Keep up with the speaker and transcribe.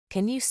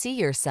Can you see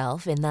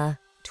yourself in the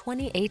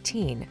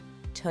 2018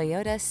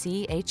 Toyota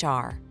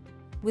CHR?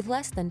 With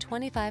less than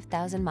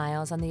 25,000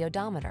 miles on the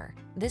odometer,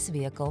 this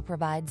vehicle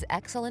provides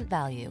excellent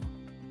value.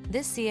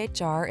 This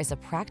CHR is a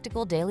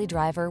practical daily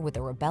driver with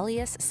a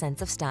rebellious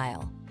sense of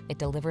style. It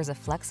delivers a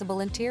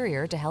flexible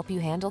interior to help you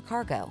handle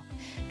cargo,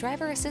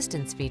 driver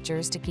assistance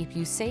features to keep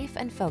you safe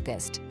and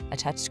focused, a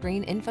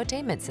touchscreen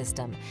infotainment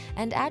system,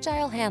 and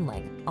agile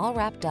handling, all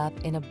wrapped up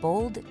in a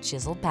bold,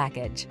 chiseled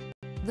package.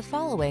 The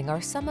following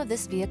are some of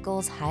this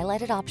vehicle's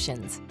highlighted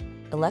options: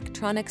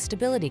 electronic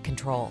stability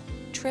control,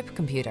 trip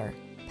computer,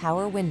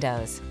 power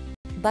windows,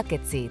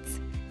 bucket seats,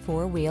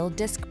 four-wheel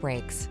disc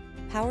brakes,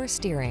 power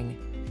steering.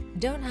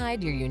 Don't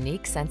hide your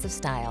unique sense of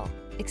style.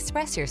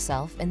 Express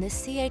yourself in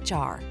this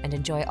CHR and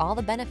enjoy all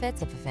the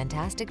benefits of a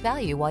fantastic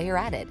value while you're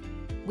at it.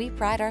 We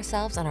pride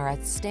ourselves on our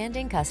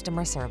outstanding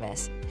customer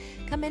service.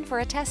 Come in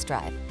for a test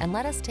drive and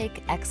let us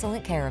take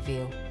excellent care of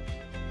you.